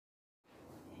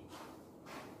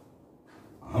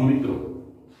મિત્રો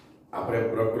આપણે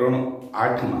પ્રકરણ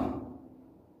 8 માં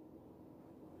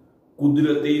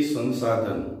કુદરતી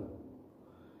સંસાધન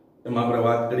એમાં આપણે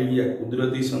વાત કરી ગયા।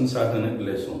 કુદરતી સંસાધન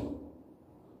એટલે શું,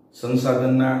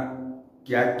 સંસાધનના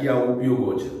કયા કયા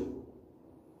ઉપયોગો છે,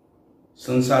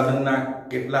 સંસાધનના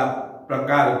કેટલા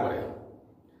પ્રકાર પડે।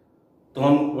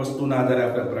 ત્રણ વસ્તુના આધારે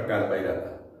આપણે પ્રકાર પાડ્યા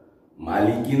હતા,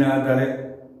 માલિકીના આધારે,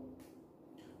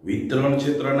 વિતરણ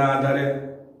ક્ષેત્રના આધારે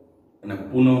અને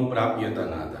પુનઃ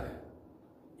પ્રાપ્યતાના આધારે।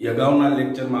 એ અગાઉના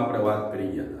લેક્ચરમાં આપણે વાત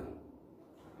કરી ગયા હતા।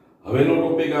 હવેનો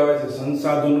ટોપિક આવે છે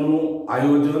સંસાધનોનું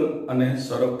આયોજન અને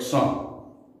સંરક્ષણ।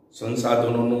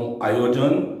 સંસાધનોનું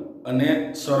આયોજન અને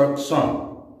સંરક્ષણ।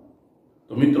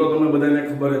 તો મિત્રો તમને બધાને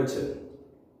ખબર જ છે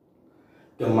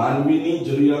કે માનવીની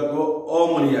જરૂરિયાતો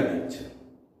અમર્યાદિત છે।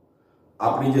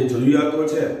 આપણી જે જરૂરિયાતો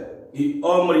છે એ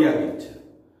અમર્યાદિત છે।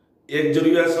 એક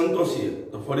જરૂરિયાત સંતોષીએ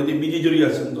તો ફરીથી બીજી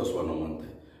જરૂરિયાત સંતોષવાનું મન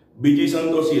થાય, બીજી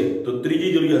સંતોષીએ તો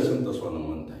ત્રીજી જરૂરિયાત સંતોષવાનું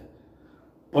મન થાય,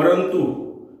 પરંતુ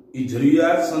એ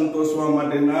જરૂરિયાત સંતોષવા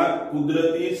માટેના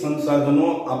કુદરતી સંસાધનો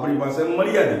આપણી પાસે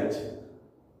મર્યાદિત છે।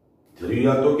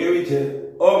 જરૂરિયાતો કેવી છે?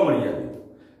 અમર્યાદિત।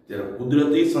 જ્યારે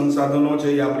કુદરતી સંસાધનો છે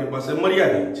એ આપણી પાસે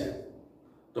મર્યાદિત છે।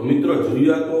 તો મિત્રો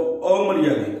જરૂરિયાતો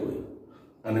અમર્યાદિત હોય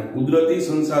અને કુદરતી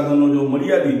સંસાધનો જો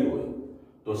મર્યાદિત હોય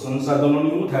તો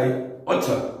સંસાધનોની શું થાય? અછત।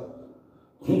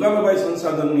 શું કામે ભાઈ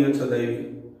સંસાધનની અછત આવી?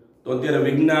 તો અત્યારે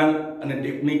વિજ્ઞાન અને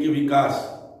ટેકનિકી વિકાસ,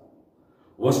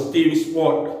 વસ્તી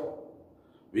વિસ્ફોટ,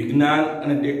 વિજ્ઞાન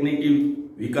અને ટેકનિકી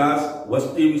વિકાસ,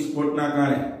 વસ્તી વિસ્ફોટના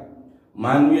કારણે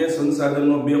માનવીય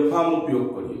સંસાધનનો બેફામ ઉપયોગ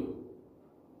કર્યો,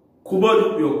 ખૂબ જ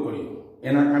ઉપયોગ કર્યો।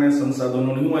 એના કારણે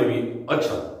સંસાધનોની શું આવી?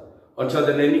 અછત। અછત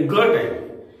એટલે એની ઘટ આવી।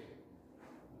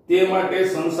 તે માટે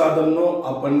સંસાધનનો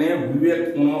આપણને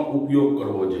વિવેકપૂર્ણ ઉપયોગ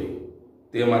કરવો જોઈએ।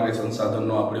 તે માટે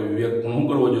સંસાધનનો આપણે વિવેકપૂર્ણ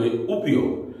કરવો જોઈએ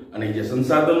ઉપયોગ, અને જે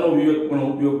સંસાધનનો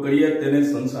વિવેકપૂર્ણ ઉપયોગ કરીએ તેને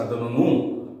સંસાધનોનું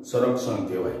સંરક્ષણ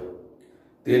કહેવાય।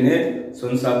 તેને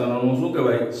સંસાધનોનું શું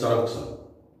કહેવાય? સંરક્ષણ।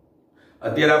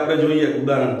 અત્યારે આપણે જોઈએ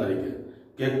ઉદાહરણ તરીકે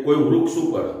કે કોઈ વૃક્ષ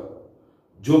ઉપર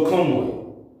જોખમ હોય,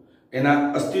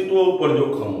 એના અસ્તિત્વ ઉપર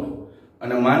જોખમ હોય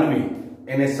અને માનવી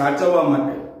એને સાચવવા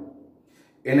માટે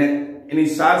એની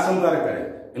સાર સંભાળ કરે,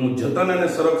 એનું જતન અને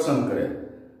સંરક્ષણ કરે,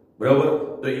 બરાબર?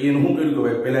 તો એનું શું કર્યું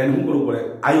કહેવાય? પહેલા એનું શું કરવું પડે?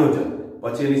 આયોજન।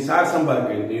 પછી એની સાર સંભાળ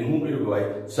કરી તો એનું શું કર્યું કહેવાય?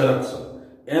 સંરક્ષણ।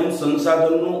 એમ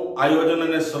સંસાધનનું આયોજન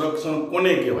અને સંરક્ષણ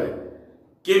કોને કહેવાય,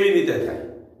 કેવી રીતે થાય,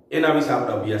 એના વિશે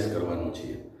આપણે અભ્યાસ કરવાનો છે।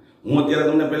 હું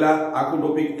અત્યારે તમને પહેલા આખું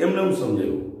ટોપિક એમને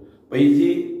સમજાવ્યું,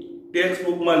 પછી ટેક્સ્ટ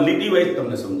બુકમાં લીટી વાઇઝ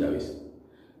તમને સમજાવીશ।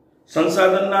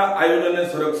 સંસાધનના આયોજન અને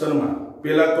સંરક્ષણમાં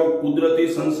પહેલા તો કુદરતી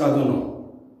સંસાધનો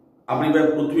આપણી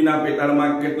પાસે પૃથ્વીના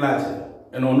પેટાળમાં કેટલા છે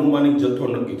એનો અનુમાનિક જથ્થો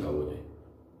નક્કી થવો જોઈએ।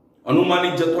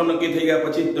 અનુમાનિક જથ્થો નક્કી થઈ ગયા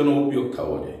પછી તેનો ઉપયોગ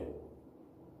થવો જોઈએ।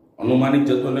 અનુમાનિક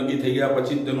જથ્થો નક્કી થઈ ગયા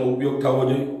પછી તેનો ઉપયોગ થવો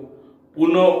જોઈએ।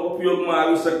 પુનઃ ઉપયોગમાં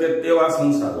આવી શકે તેવા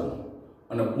સંસાધનો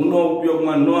અને પુનઃ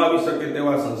ઉપયોગમાં ન આવી શકે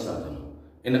તેવા સંસાધનો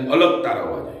એને અલગ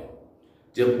તારવવા જોઈએ।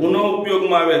 જે પુનઃ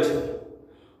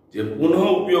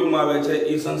ઉપયોગમાં આવે છે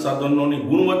એ સંસાધનોની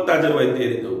ગુણવત્તા જળવાય તે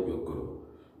રીતે ઉપયોગ કરવો,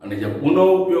 અને જે પુનઃ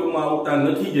ઉપયોગમાં આવતા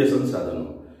નથી જે સંસાધનો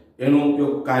એનો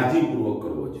ઉપયોગ કાળજીપૂર્વક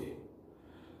કરવો જોઈએ।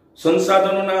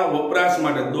 સંસાધનોના વપરાશ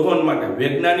માટે, દોહન માટે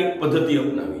વૈજ્ઞાનિક પદ્ધતિ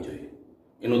અપનાવવી જોઈએ।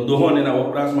 એનું દોહન, એના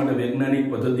વપરાશ માટે વૈજ્ઞાનિક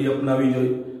પદ્ધતિ અપનાવવી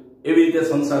જોઈએ। એવી રીતે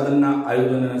સંસાધનના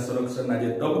આયોજન અને સંરક્ષણના જે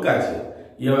તબક્કા છે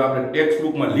એ હવે આપણે ટેક્સ્ટ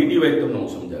બુકમાં લીટી વાઇઝ તમને હું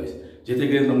સમજાવીશ, જેથી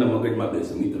કરીને તમને મગજમાં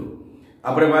બેસે। મિત્રો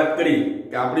આપણે વાત કરી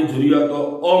કે આપણી જરૂરિયાતો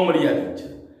અમર્યાદિત છે,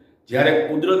 જ્યારે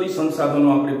કુદરતી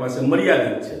સંસાધનો આપણી પાસે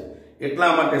મર્યાદિત છે,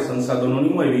 એટલા માટે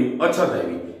સંસાધનોની આવી અછત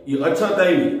આવી। એ અછત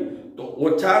આવી તો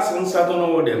ઓછા સંસાધનો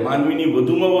વડે માનવીની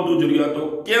વધુમાં વધુ જરૂરિયાતો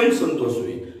કેમ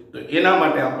સંતોષવી, તો એના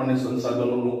માટે આપણને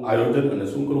સંસાધનોનું આયોજન અને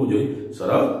શું કરવું જોઈએ?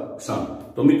 સંરક્ષણ।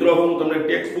 તો મિત્રો હું તમને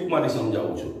ટેક્સ્ટ બુકમાંથી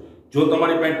સમજાવું છું। જો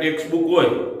તમારી પાસે ટેક્સ્ટ બુક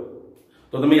હોય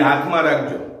તો તમે હાથમાં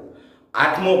રાખજો।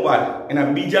 8મો પાઠ એના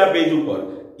બીજા પેજ ઉપર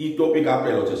ઈ ટોપિક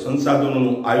આપેલો છે,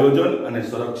 સંસાધનોનું આયોજન અને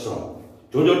સંરક્ષણ।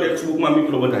 જોજો ટેક્સ્ટ બુકમાં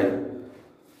મિત્રો બધાય।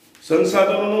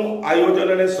 સંસાધનોનું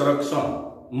આયોજન અને સંરક્ષણ,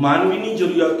 માનવીની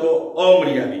જરૂરિયાતો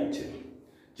અમર્યાદિત છે,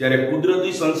 જ્યારે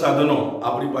કુદરતી સંસાધનો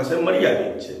આપણી પાસે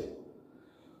મર્યાદિત છે।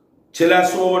 છેલ્લા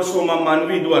 100 વર્ષોમાં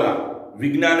માનવી દ્વારા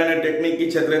વિજ્ઞાન અને ટેકનિકી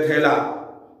ક્ષેત્રે થયેલા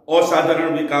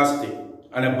અસાધારણ વિકાસથી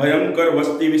અને ભયંકર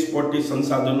વસ્તી વિસ્ફોટથી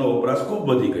સંસાધનનો વપરાશ ખૂબ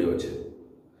વધી ગયો છે।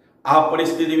 આ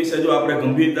પરિસ્થિતિ વિશે જો આપણે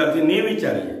ગંભીરતાથી નહીં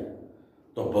વિચારીએ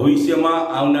તો ભવિષ્યમાં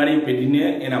આવનારી પેઢીને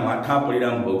એના માઠા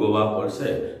પરિણામ ભોગવવા પડશે,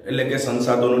 એટલે કે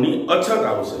સંસાધનોની અછત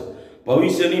આવશે।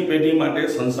 ભવિષ્યની પેઢી માટે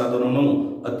સંસાધનોનું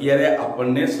અત્યારે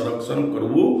આપણને સંરક્ષણ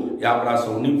કરવું એ આપણા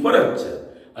સૌની ફરજ છે,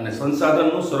 અને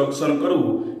સંસાધનનું સંરક્ષણ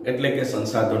કરવું એટલે કે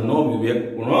સંસાધનનો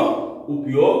વિવેકપૂર્ણ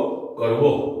ઉપયોગ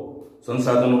કરવો।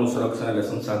 સંસાધનોનું સંરક્ષણ એટલે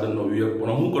સંસાધનનો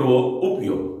વિવેકપૂર્ણ શું કરવો?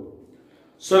 ઉપયોગ.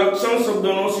 સંરક્ષણ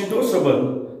શબ્દનો સીધો સંબંધ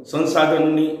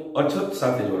સંસાધનની અછત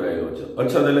સાથે જોડાયેલો છે.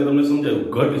 અછત એટલે તમને સમજાયું,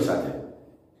 ઘટ સાથે.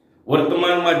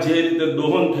 વર્તમાનમાં જે રીતે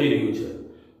દોહન થઈ રહ્યું છે,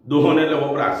 દોહન એટલે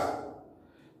વપરાશ,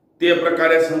 તે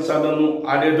પ્રકારે સંસાધનનું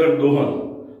આડેધડ દોહન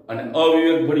અને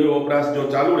અવિવેકભર્યો વપરાશ જો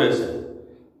ચાલુ રહેશે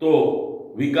તો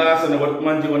વિકાસ અને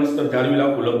વર્તમાન જીવન સ્તર જાળવી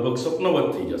રાખવું લગભગ સ્વપ્નવત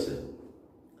થઈ જશે.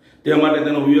 તે માટે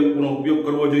તેનો વિવેકપૂર્ણ ઉપયોગ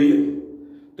કરવો જોઈએ.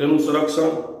 તેનું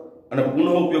સંરક્ષણ અને પુનઃ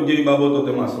ઉપયોગ જેવી બાબતો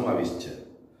તેમાં સમાવિષ્ટ છે.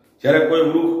 જ્યારે કોઈ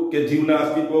વૃક્ષ કે જીવના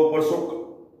અસ્તિત્વ પર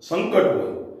સંકટ હોય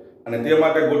અને તે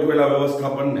માટે ગોઠવેલા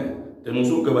વ્યવસ્થાપનને તેનું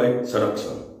શું કહેવાય?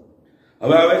 સંરક્ષણ.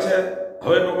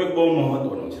 હવે ટોપિક બહુ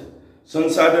મહત્વનો છે.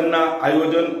 સંસાધનના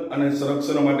આયોજન અને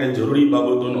સંરક્ષણ માટે જરૂરી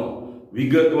બાબતોનો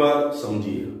વિગતવાર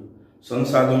સમજીએ.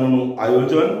 સંસાધનોનું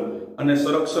આયોજન અને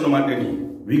સંરક્ષણ માટેની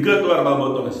વિગતવાર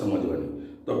બાબતોને સમજવાની.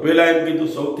 તો પહેલા એમ કીધું,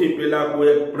 સૌથી પહેલા કોઈ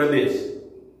એક પ્રદેશ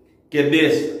કે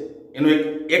દેશ એનો એક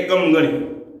એકમ ગણી,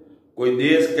 કોઈ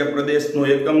દેશ કે પ્રદેશનો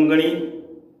એકમ ગણી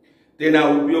તેના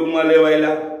ઉપયોગમાં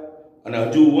લેવાયેલા અને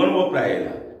હજુ વન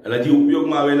વપરાયેલા એટલે હજી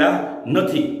ઉપયોગમાં આવેલા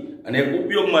નથી, અને એક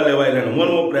ઉપયોગમાં લેવાયેલા અને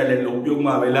વન વપરાયેલા એટલે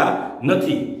ઉપયોગમાં આવેલા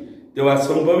નથી તેવા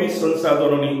સંભવિત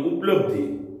સંસાધનોની ઉપલબ્ધિ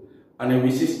અને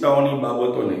વિશિષ્ટતાઓની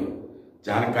બાબતોની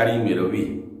જાણકારી મેળવવી.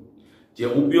 જે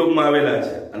ઉપયોગમાં આવેલા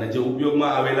છે અને જે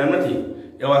ઉપયોગમાં આવેલા નથી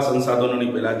એવા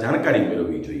સંસાધનોની પહેલા જાણકારી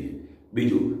મેળવવી જોઈએ.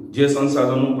 બીજું, જે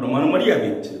સંસાધનોનું પ્રમાણ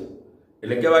મર્યાદિત છે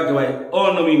એટલે કેવા કહેવાય?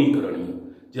 અનવીનીકરણીય,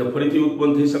 જે ફરીથી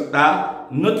ઉત્પન્ન થઈ શકતા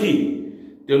નથી,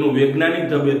 તેનું વૈજ્ઞાનિક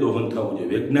ઢબે દોહન થવું જોઈએ.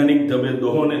 વૈજ્ઞાનિક ઢબે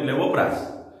દોહન એટલે વપરાશ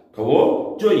થવો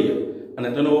જોઈએ અને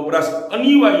તેનો વપરાશ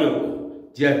અનિવાર્ય હોય,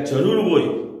 જ્યાં જરૂર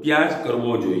હોય ત્યાં જ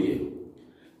કરવો જોઈએ.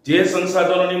 જે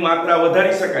સંસાધનોની માત્રા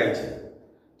વધારી શકાય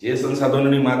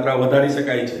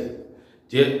છે,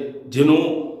 જેનું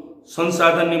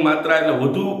સંસાધનની માત્રા એટલે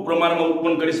વધુ પ્રમાણમાં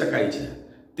ઉત્પન્ન કરી શકાય છે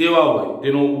તેવા હોય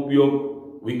તેનો ઉપયોગ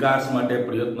વિકાસ માટે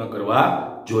પ્રયત્ન કરવા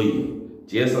જોઈએ.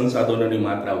 જે સંસાધનોની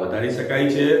માત્રા વધારી શકાય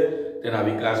છે તેના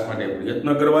વિકાસ માટે પ્રયત્ન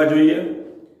કરવા જોઈએ.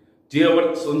 જે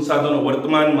સંસાધનો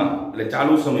વર્તમાનમાં એટલે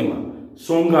ચાલુ સમયમાં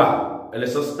સોંઘા એટલે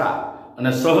સસ્તા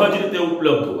અને સહજ રીતે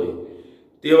ઉપલબ્ધ હોય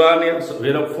તેવાને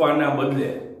વેરફવાના બદલે,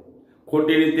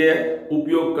 ખોટી રીતે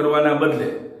ઉપયોગ કરવાના બદલે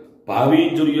ભાવિ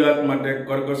જરૂરિયાત માટે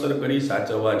કરકસર કરી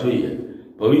સાચવવા જોઈએ.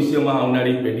 ભવિષ્યમાં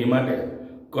આવનારી પેઢી માટે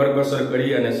કરકસર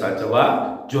કરી અને સાચવવા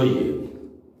જોઈએ.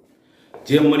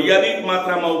 જે મર્યાદિત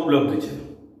માત્રામાં ઉપલબ્ધ છે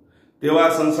તેવા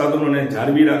સંસાધનોને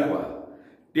જાળવી રાખવા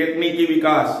ટેકનિકી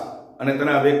વિકાસ અને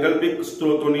તેના વૈકલ્પિક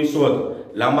સ્ત્રોતોની શોધ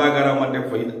લાંબા ગાળા માટે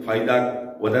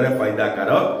વધારે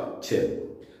ફાયદાકારક છે.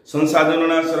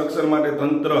 સંસાધનોના સંરક્ષણ માટે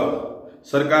તંત્ર,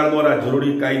 સરકાર દ્વારા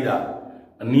જરૂરી કાયદા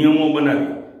નિયમો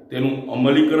બનાવી તેનું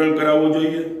અમલીકરણ કરાવવું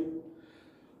જોઈએ.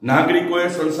 નાગરિકોએ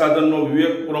સંસાધનનો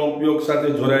વિવેકપૂર્ણ ઉપયોગ સાથે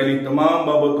જોડાયેલી તમામ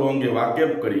બાબતો અંગે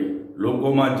વાકેફ કરી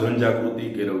લોકોમાં જનજાગૃતિ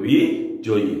કેળવવી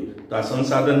જોઈએ. તો આ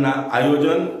સંસાધનના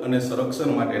આયોજન અને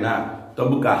સંરક્ષણ માટેના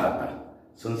તબક્કા હતા.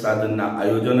 સંસાધનના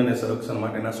આયોજન અને સંરક્ષણ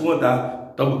માટેના શું હતા?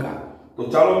 તબક્કા. તો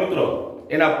ચાલો મિત્રો,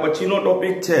 એના પછીનો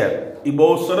ટોપિક છે એ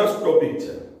બહુ સરસ ટોપિક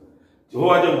છે,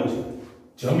 જોવા જેવું છે.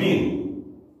 જમીન.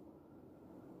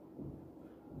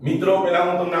 મિત્રો, પહેલા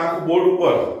હું તમને આખું બોર્ડ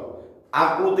ઉપર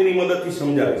આકૃતિની મદદથી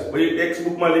સમજાવીશ, પછી ટેક્સ્ટ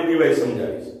બુકમાં લીટી વાઇઝ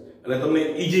સમજાવીશ એટલે તમને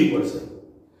ઈઝી પડશે.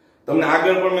 તમને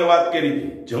આગળ પણ મેં વાત કરી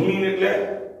હતી, જમીન એટલે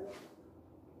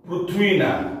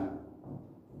પૃથ્વીના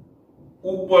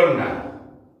ઉપરના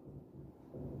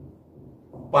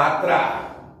પાતળા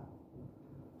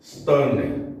સ્તરને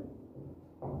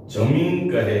જમીન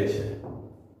કહે છે.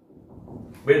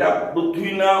 બેટા,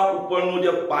 પૃથ્વીના ઉપરનું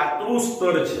જે પાતળું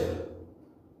સ્તર છે,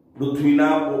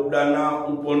 પૃથ્વીના પોપડાના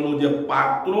ઉપરનું જે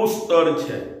પાતળું સ્તર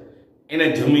છે એને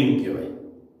જમીન કહેવાય.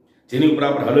 જેની ઉપર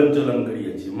આપણે હલનચલન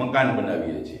કરીએ છીએ, મકાન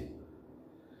બનાવીએ છીએ.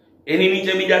 એની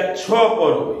નીચે બીજા 6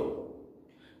 પડ હોય.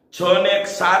 6 ને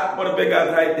 7 પડ ભેગા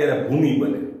થાય ત્યારે ભૂમિ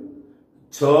બને.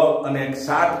 6 અને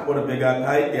 7 પડ ભેગા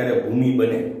થાય ત્યારે ભૂમિ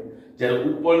બને. જ્યારે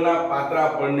ઉપરના પાતળા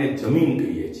પડને જમીન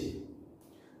કહીએ છીએ.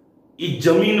 એ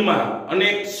જમીનમાં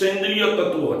અનેક સેન્દ્રિય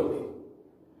તત્વો હોય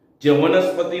જે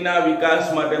વનસ્પતિના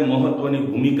વિકાસ માટે મહત્વની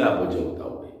ભૂમિકા ભજવતા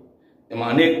હોય. એમાં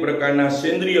અનેક પ્રકારના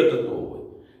સેન્દ્રિય તત્વો હોય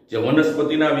જે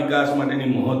વનસ્પતિના વિકાસ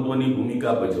માટેની મહત્વની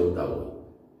ભૂમિકા ભજવતા હોય.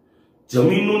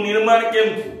 જમીનનું નિર્માણ કેમ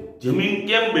થયું? જમીન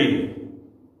કેમ બની?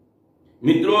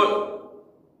 મિત્રો,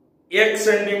 1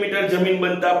 સેન્ટીમીટર જમીન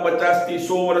બનતા 50 થી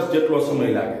 100 વર્ષ જેટલો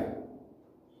સમય લાગે.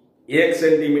 1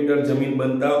 સેન્ટીમીટર જમીન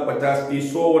બનતા 50 થી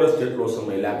 100 વર્ષ જેટલો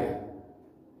સમય લાગે.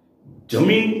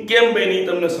 જમીન કેમ બની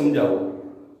તમને સમજાવું.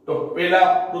 તો પેલા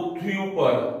પૃથ્વી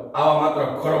ઉપર આવા માત્ર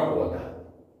ખડકો હતા.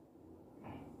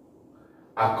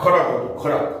 આ ખડક હતું,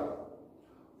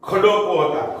 ખડકો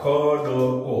હતા,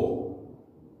 ખડકો.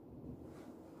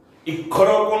 એ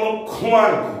ખડકોનું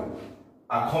ખવાણ થયું.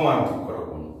 આ ખવાણ થયું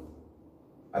ખડકોનું.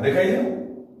 આ દેખાય છે?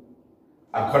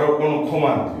 આ ખડકોનું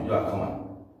ખવાણ થયું. જો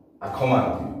આ ખવાણ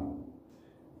થયું.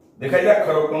 દેખાય છે? આ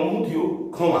ખડકોનું શું થયું?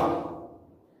 ખવાણ.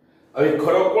 હવે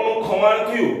ખડકોનું ખવાણ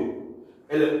થયું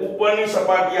એટલે ઉપરની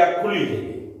સપાટી આ ખુલ્લી થઈ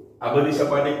ગઈ. આ બધી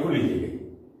સપાટી ખુલ્લી થઈ ગઈ.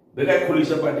 દેખાય ખુલ્લી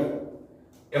સપાટી?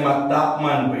 એમાં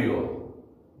તાપમાન પડ્યો,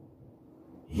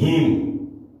 હિમ,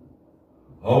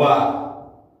 હવા,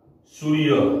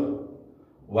 સૂર્ય,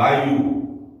 વાયુ,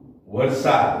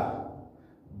 વરસાદ,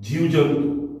 જીવજંતુ,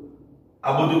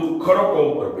 આ બધું ખડકો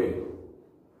ઉપર પડ્યું.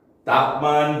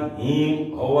 તાપમાન,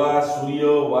 હિમ, હવા,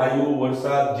 સૂર્ય, વાયુ,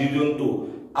 વરસાદ, જીવજંતુ,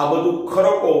 આ બધું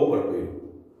ખડકો ઉપર પડ્યું.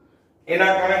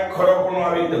 એના કારણે ખડકોનો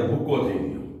આવી રીતે ભૂકો થઈ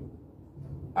ગયો.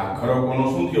 આ ખડકોનો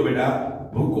શું થયો બેટા?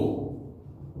 ભૂકો.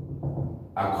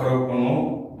 આ ખડકોનો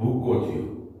ભૂકો થયો.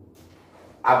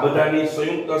 આ બધાની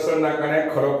સંયુક્ત અસરના કારણે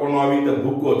ખડકોનો આવી રીતે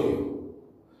ભૂકો થયો.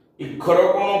 એ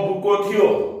ખડકોનો ભૂકો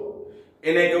થયો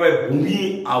એને કહેવાય ભૂમિ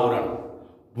આવરણ.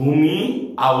 ભૂમિ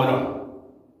આવરણ.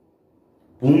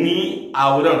 ભૂમિ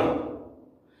આવરણ.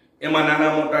 એમાં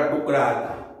નાના મોટા ટુકડા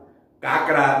હતા,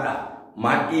 કાકડા હતા,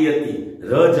 માટી હતી,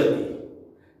 રજ હતી.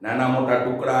 નાના મોટા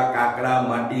ટુકડા, કાકડા,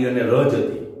 માટી અને રજ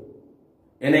હતી.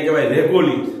 એને કહેવાય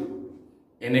રેગોલિથ.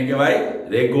 એને કહેવાય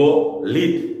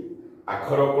રેગોલિથ. આ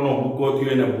ખડકોનો ભૂકો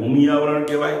થયો એને ભૂમિ આવરણ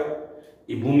કહેવાય.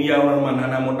 એ ભૂમિ આવરણમાં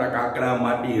નાના મોટા કાકડા,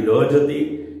 માટી, રજ હતી.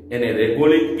 એને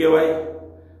રેગોલિથ કહેવાય.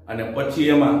 અને પછી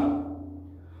એમાં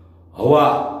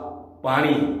હવા,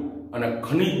 પાણી અને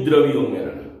ખનિજ દ્રવ્યો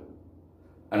ઉમેરાણા.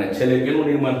 અને છેલ્લે કેનું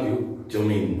નિર્માણ થયું?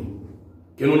 જમીનનું.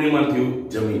 કેનું નિર્માણ થયું?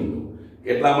 જમીનનું.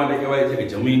 એટલા માટે કહેવાય છે કે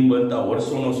જમીન બનતા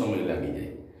વર્ષોનો સમય લાગી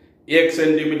જાય. 1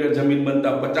 સેન્ટીમીટર જમીન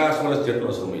બનતા 50 વર્ષ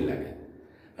જેટલો સમય લાગે.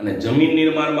 અને જમીન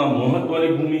નિર્માણમાં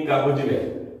મહત્વની ભૂમિકા ભજવે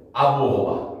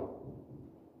આબોહવા.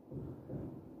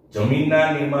 જમીનના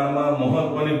નિર્માણમાં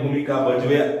મહત્વની ભૂમિકા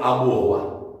ભજવે આબોહવા.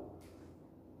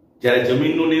 જ્યારે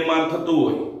જમીનનું નિર્માણ થતું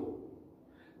હોય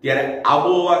ત્યારે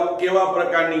આબોહવા કેવા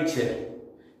પ્રકારની છે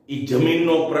એ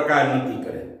જમીનનો પ્રકાર નક્કી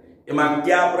કરે. એમાં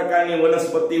કયા પ્રકારની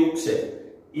વનસ્પતિ ઉગશે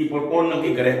એ પણ કોણ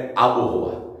નક્કી કરે?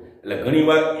 આબોહવા. એટલે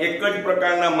ઘણીવાર એક જ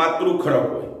પ્રકારના માતૃખડક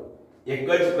હોય, એક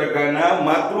જ પ્રકારના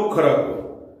માતૃખડક હોય,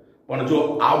 પણ જો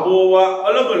આબોહવા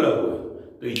અલગ અલગ હોય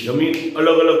તો એ જમીન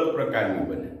અલગ અલગ પ્રકારની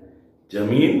બને.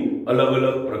 જમીન અલગ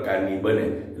અલગ પ્રકારની બને.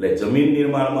 એટલે જમીન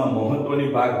નિર્માણમાં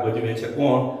મહત્વની ભાગ ભજવે છે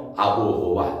કોણ?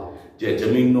 આબોહવા. જે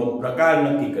જમીનનો પ્રકાર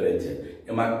નક્કી કરે છે.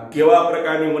 એમાં કેવા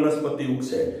પ્રકારની વનસ્પતિ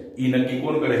ઉગશે એ નક્કી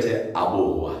કોણ કરે છે?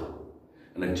 આબોહવા.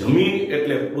 અને જમીન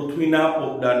એટલે પૃથ્વીના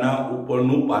પોપડાના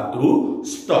ઉપરનું પાતળું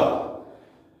સ્તર.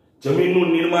 જમીનનું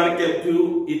નિર્માણ કેમ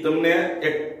થયું એ તમને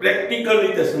એક પ્રેક્ટિકલ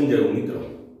રીતે સમજાવ્યું મિત્રો.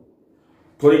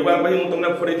 થોડીક વાર પછી હું તમને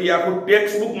ફરીથી આખું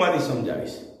ટેક્સ્ટ બુકમાંથી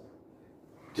સમજાવીશ.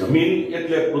 જમીન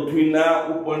એટલે પૃથ્વીના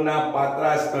ઉપરના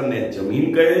પાતળા સ્તરને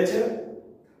જમીન કહે છે.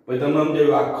 પછી તમને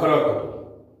સમજાવ્યું આ ખડક હતું,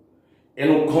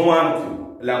 એનું ખવાણ થયું.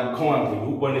 એટલે આમ ખવાણ થયું,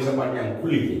 ઉપરની સપાટી આમ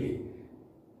ખુલ્લી થઈ ગઈ,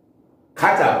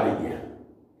 ખાચા પડી ગયા.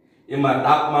 એમાં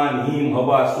તાપમાન, હિમ,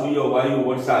 હવા, સૂર્ય, વાયુ,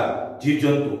 વરસાદ,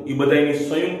 જીવજંતુ એ બધાની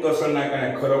સંયુક્ત અસરના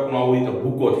કારણે ખડકનો આવી રીતે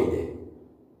ભૂકો થઈ જાય.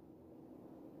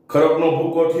 ખડકનો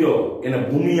ભૂકો થયો એને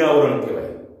ભૂમિ આવરણ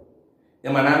કહેવાય.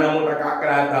 એમાં નાના મોટા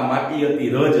કાકડા હતા, માટી હતી,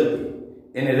 રજ હતી.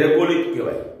 એને રેગોલિથ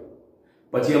કહેવાય.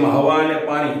 પછી એમાં હવા અને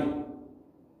પાણી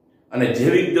અને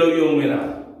જૈવિક દ્રવ્યો ઉમેરા.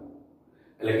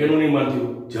 એટલે કેનું નિર્માણ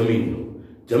થયું? જમીનનું.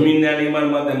 જમીનના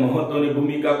નિર્માણ માટે મહત્વની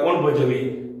ભૂમિકા કોણ ભજવી?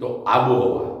 તો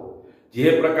આબોહવા.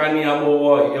 જે પ્રકારની આબોહવા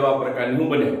હોય એવા પ્રકારની શું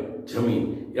બને? જમીન.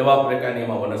 એવા પ્રકારની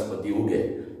એમાં વનસ્પતિ ઉગે.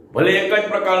 ભલે એક જ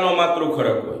પ્રકારનો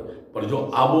માતૃખડક હોય, પણ જો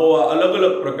આબોહવા અલગ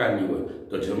અલગ પ્રકારની હોય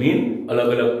તો જમીન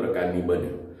અલગ અલગ પ્રકારની બને.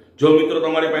 જો મિત્રો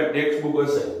તમારી પાસે ટેક્સ્ટ બુક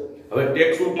હશે, હવે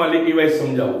ટેક્સ્ટ બુકમાં લીટી વાઇઝ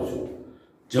સમજાવું છું.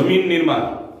 જમીન નિર્માણ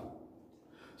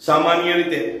સામાન્ય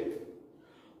રીતે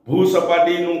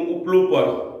ભૂસપાટીનું ઉપલું પર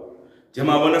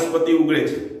જેમાં વનસ્પતિ ઉગડે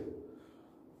છે,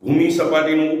 ભૂમિ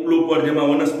સપાટીનું ઉપલું પર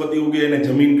જેમાં વનસ્પતિ ઉગે એને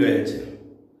જમીન કહે છે.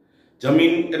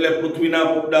 જમીન એટલે પૃથ્વીના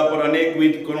પોપડા પર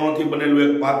અનેકવિધ કણોથી બનેલું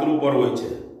એક પાતળું પર હોય છે.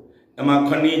 એમાં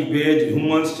ખનિજ, ભેજ,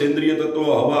 હ્યુમન્સ, સેન્દ્રિય તત્વો,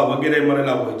 હવા વગેરે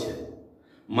મળેલા હોય છે.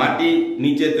 માટી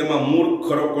નીચે તેમાં મૂળ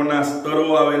ખડકોના સ્તરો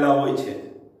આવેલા હોય છે.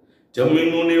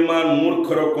 જમીનનું નિર્માણ મૂળ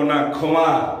ખડકોના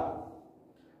ખવાણ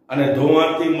અને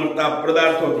ધોવાણથી મળતા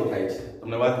પદાર્થોથી થાય છે.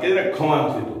 તમને વાત કરી ને ખવાણ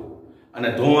થયું અને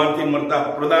ધોવાણથી મળતા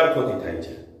પદાર્થોથી થાય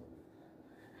છે.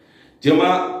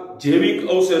 જેમાં જૈવિક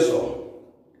અવશેષો,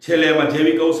 છેલ્લે એમાં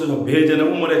જૈવિક અવશેષો ભેજ અને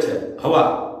શું મળે છે? હવા.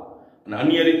 અને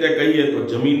અન્ય રીતે કહીએ તો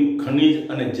જમીન ખનિજ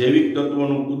અને જૈવિક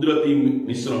તત્વોનું કુદરતી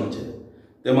મિશ્રણ છે.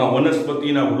 તેમાં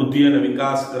વનસ્પતિના વૃદ્ધિ અને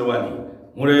વિકાસ કરવાની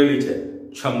મળેલી છે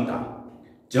ક્ષમતા.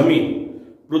 જમીન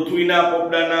પૃથ્વીના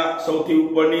પોપડાના સૌથી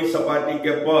ઉપરની સપાટી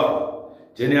કે પર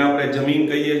જેને આપણે જમીન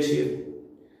કહીએ છીએ,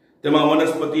 તેમાં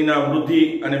વનસ્પતિના વૃદ્ધિ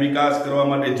અને વિકાસ કરવા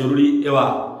માટે જરૂરી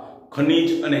એવા ખનિજ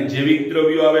અને જૈવિક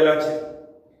દ્રવ્યો આવેલા છે.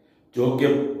 જો કે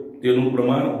તેનું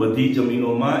પ્રમાણ બધી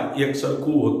જમીનોમાં એક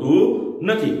સરખું હોતું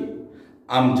નથી.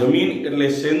 આમ જમીન એટલે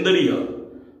સેન્દ્રિય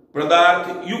પદાર્થ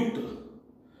યુક્ત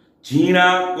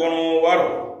ઝીણા કણો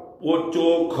વાળો પોચો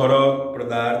ખરક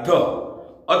પદાર્થ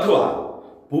અથવા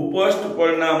ભૂપૃષ્ઠ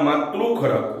પરના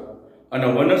માતૃખરક અને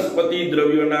વનસ્પતિ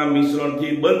દ્રવ્યોના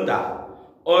મિશ્રણથી બનતા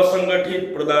અસંગઠિત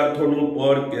પદાર્થોનું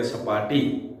પર કે સપાટી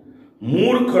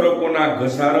મૂળ ખરકોના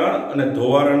ઘસારણ અને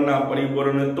ધોવારણના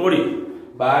પરિબળોને તોડી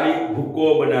બારીક ભૂકો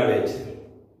બનાવે છે.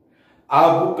 આ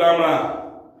ભૂકામાં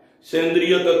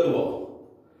સેન્દ્રિય તત્વો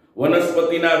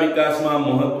વનસ્પતિના વિકાસમાં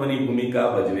મહત્વની ભૂમિકા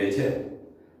ભજવે છે.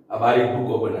 આ બારીક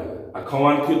ભૂકો બનાવે, આ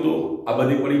ખવાણ થયું હતું,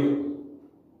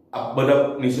 આ બધા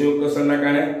સંયુક્ત અસરના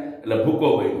કારણે એટલે ભૂકો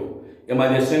બન્યો.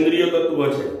 એમાં જે સેન્દ્રિય તત્વો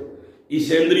છે એ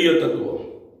સેન્દ્રિય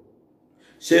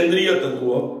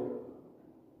તત્વો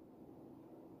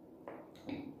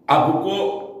આ ભૂકો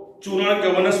ચૂર્ણ કે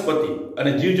વનસ્પતિ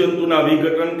અને જીવજંતુના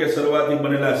વિઘટન કે સરવાથી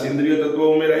બનેલા સેન્દ્રિય તત્વો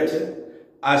ઉમેરાય છે.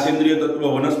 આ સેન્દ્રિય તત્વો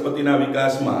વનસ્પતિના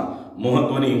વિકાસમાં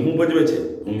મહત્વની ભજવે છે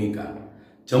ભૂમિકા.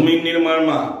 જમીન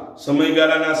નિર્માણમાં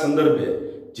સમયગાળાના સંદર્ભે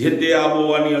જે તે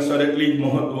આબોહવાની અસર એટલી જ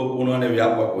મહત્વપૂર્ણ અને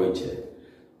વ્યાપક હોય છે.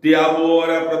 તે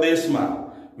આબોહવાળા પ્રદેશમાં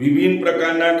વિભિન્ન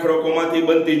પ્રકારના ખડકોમાંથી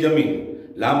બનતી જમીન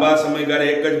લાંબા સમયગાળે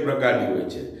એક જ પ્રકારની હોય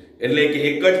છે. એટલે કે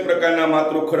એક જ પ્રકારના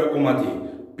માતૃ ખડકોમાંથી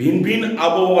ભિન્ન ભિન્ન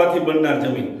આબોહવાથી બનનાર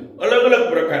જમીન અલગ અલગ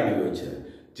પ્રકારની હોય છે.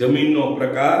 જમીનનો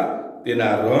પ્રકાર,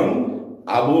 તેના રંગ,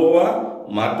 આબોહવા,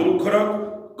 માતૃખરક,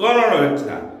 કરણ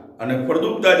રચના અને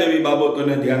ફળદ્રુપતા જેવી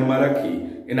બાબતોને ધ્યાનમાં રાખી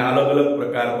એના અલગ અલગ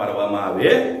પ્રકાર પાડવામાં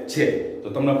આવે છે. તો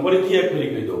તમને ફરી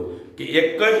કહી દઉં કે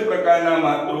એક જ પ્રકારના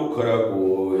માતૃખરક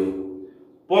હોય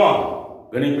પણ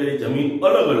ઘણી બધી જમીન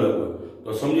અલગ અલગ હોય તો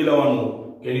સમજી લેવાનું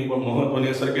કે એની પર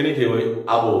મહત્વની અસર કેની થઈ હોય?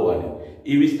 આબોહવાની. એ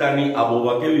વિસ્તારની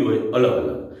આબોહવા કેવી હોય? અલગ અલગ.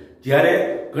 જ્યારે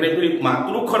ઘણી બધી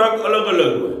માતૃખરક અલગ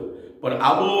અલગ હોય પણ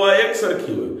આબોહવા એક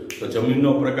સરખી હોય તો જમીનનો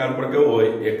પ્રકાર પણ કેવો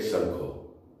હોય? એક સરખો.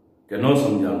 કે ન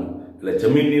સમજાણું? એટલે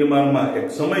જમીન નિર્માણમાં એક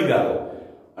સમયગાળો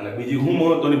અને બીજી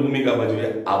મહત્વની ભૂમિકા ભજવે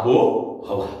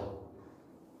આબોહવા.